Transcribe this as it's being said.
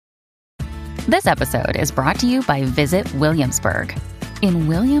This episode is brought to you by Visit Williamsburg. In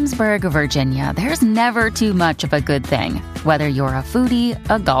Williamsburg, Virginia, there's never too much of a good thing. Whether you're a foodie,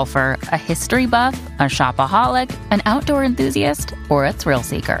 a golfer, a history buff, a shopaholic, an outdoor enthusiast, or a thrill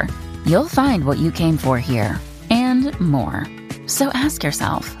seeker, you'll find what you came for here and more. So ask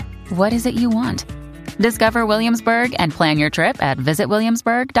yourself, what is it you want? Discover Williamsburg and plan your trip at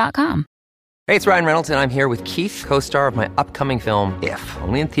visitwilliamsburg.com. Hey, it's Ryan Reynolds, and I'm here with Keith, co-star of my upcoming film, If,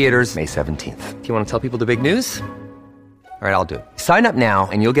 only in theaters May 17th. Do you want to tell people the big news? All right, I'll do it. Sign up now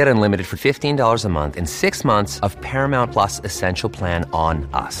and you'll get unlimited for $15 a month and 6 months of Paramount Plus Essential Plan on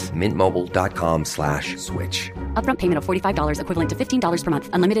us. MintMobile.com/switch. Upfront payment of $45 equivalent to $15 per month.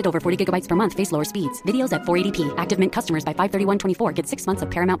 Unlimited over 40 gigabytes per month. Face lower speeds. Videos at 480p. Active Mint customers by 531.24 get 6 months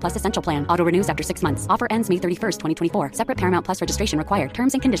of Paramount Plus Essential Plan. Auto renews after 6 months. Offer ends May 31st, 2024. Separate Paramount Plus registration required.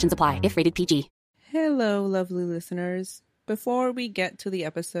 Terms and conditions apply if rated PG. Hello, lovely listeners. Before we get to the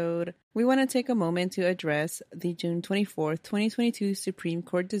episode, we want to take a moment to address the June 24th, 2022 Supreme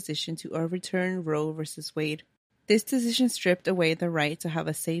Court decision to overturn Roe v. Wade. This decision stripped away the right to have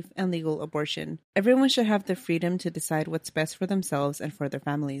a safe and legal abortion. Everyone should have the freedom to decide what's best for themselves and for their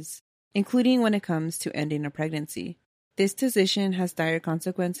families, including when it comes to ending a pregnancy. This decision has dire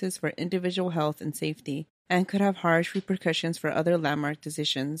consequences for individual health and safety, and could have harsh repercussions for other landmark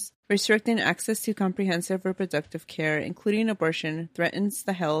decisions. Restricting access to comprehensive reproductive care, including abortion, threatens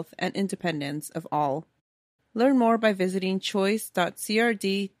the health and independence of all. Learn more by visiting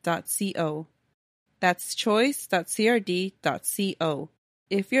choice.crd.co. That's choice.crd.co.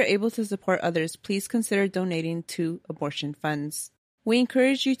 If you're able to support others, please consider donating to abortion funds. We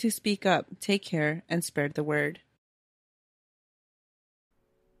encourage you to speak up, take care, and spread the word.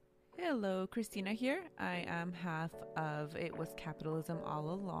 Hello, Christina here. I am half of It Was Capitalism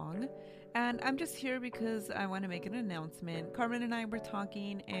All Along, and I'm just here because I want to make an announcement. Carmen and I were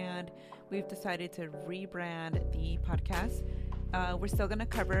talking, and we've decided to rebrand the podcast. We're still going to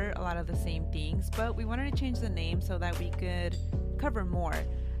cover a lot of the same things, but we wanted to change the name so that we could cover more.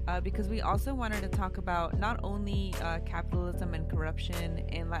 Because we also wanted to talk about not only capitalism and corruption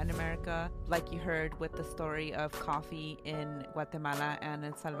in Latin America, like you heard with the story of coffee in Guatemala and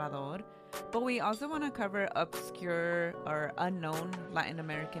El Salvador, but we also want to cover obscure or unknown Latin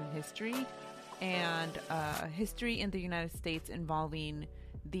American history and history in the United States involving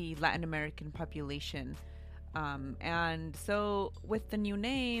the Latin American population. And so with the new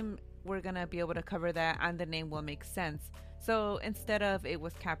name, we're going to be able to cover that, and the name will make sense. So instead of It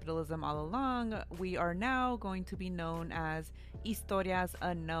Was Capitalism All Along, we are now going to be known as Historias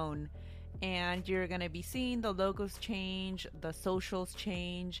Unknown. And you're going to be seeing the logos change, the socials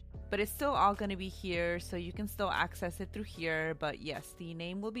change, but it's still all going to be here, so you can still access it through here. But yes, the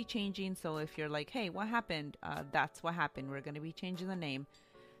name will be changing. So if you're like, hey, what happened? That's what happened. We're going to be changing the name.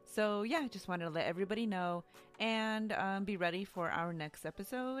 So yeah, just wanted to let everybody know, and be ready for our next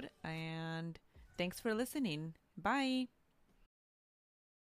episode. And thanks for listening. Bye.